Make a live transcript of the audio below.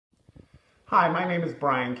Hi, my name is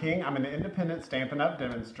Brian King. I'm an independent Stampin' Up!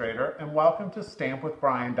 Demonstrator, and welcome to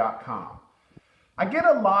stampwithbrian.com. I get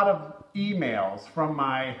a lot of emails from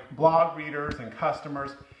my blog readers and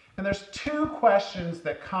customers, and there's two questions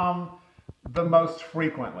that come the most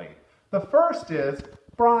frequently. The first is,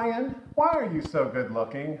 Brian, why are you so good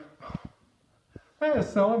looking? That is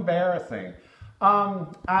so embarrassing.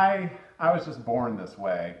 I was just born this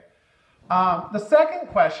way. The second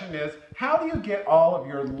question is, how do you get all of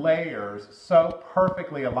your layers so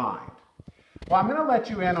perfectly aligned? Well, I'm going to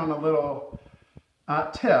let you in on a little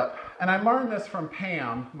tip, and I learned this from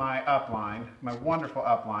Pam, my upline, my wonderful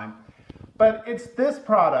upline, but it's this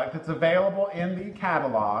product. It's available in the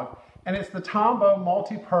catalog, and it's the Tombow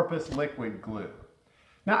Multi-Purpose Liquid Glue.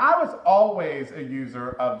 Now, I was always a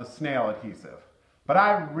user of the snail adhesive, but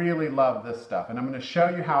I really love this stuff, and I'm going to show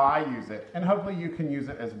you how I use it, and hopefully you can use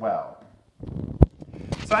it as well.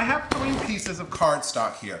 So I have three pieces of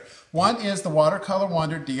cardstock here. One is the Watercolor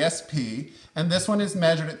Wonder DSP, and this one is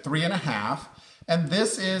measured at 3.5. And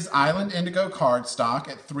this is Island Indigo cardstock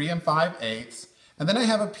at 3 5/8. And then I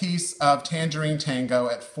have a piece of Tangerine Tango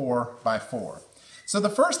at 4 by 4. So the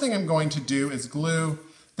first thing I'm going to do is glue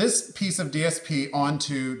this piece of DSP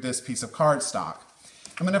onto this piece of cardstock.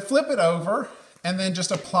 I'm going to flip it over and then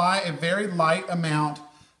just apply a very light amount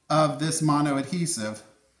of this mono adhesive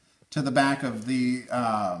to the back of the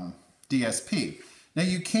DSP. Now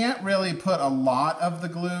you can't really put a lot of the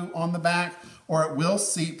glue on the back or it will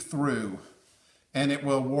seep through and it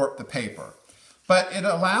will warp the paper. But it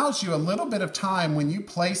allows you a little bit of time when you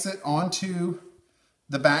place it onto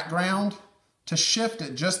the background to shift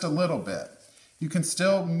it just a little bit. You can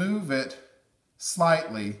still move it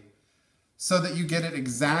slightly so that you get it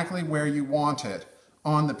exactly where you want it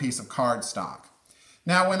on the piece of cardstock.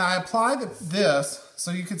 Now when I apply this, so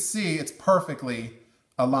you can see it's perfectly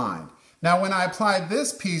aligned. Now when I apply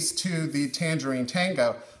this piece to the Tangerine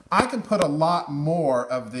Tango, I can put a lot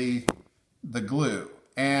more of the glue,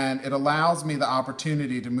 and it allows me the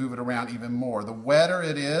opportunity to move it around even more. The wetter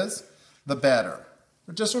it is, the better.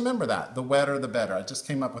 But just remember that, the wetter the better. I just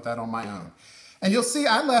came up with that on my own. And you'll see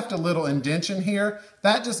I left a little indentation here.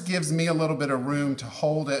 That just gives me a little bit of room to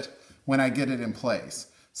hold it when I get it in place.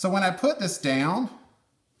 So when I put this down,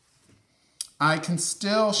 I can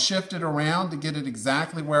still shift it around to get it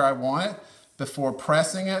exactly where I want it before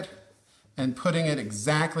pressing it and putting it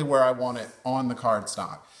exactly where I want it on the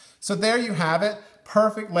cardstock. So there you have it,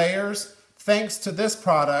 perfect layers thanks to this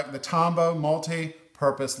product, the Tombow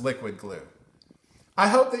Multi-Purpose Liquid Glue. I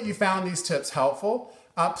hope that you found these tips helpful.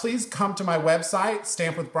 Please come to my website,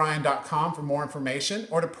 stampwithbrian.com, for more information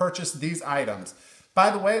or to purchase these items.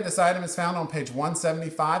 By the way, this item is found on page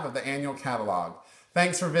 175 of the annual catalog.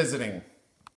 Thanks for visiting.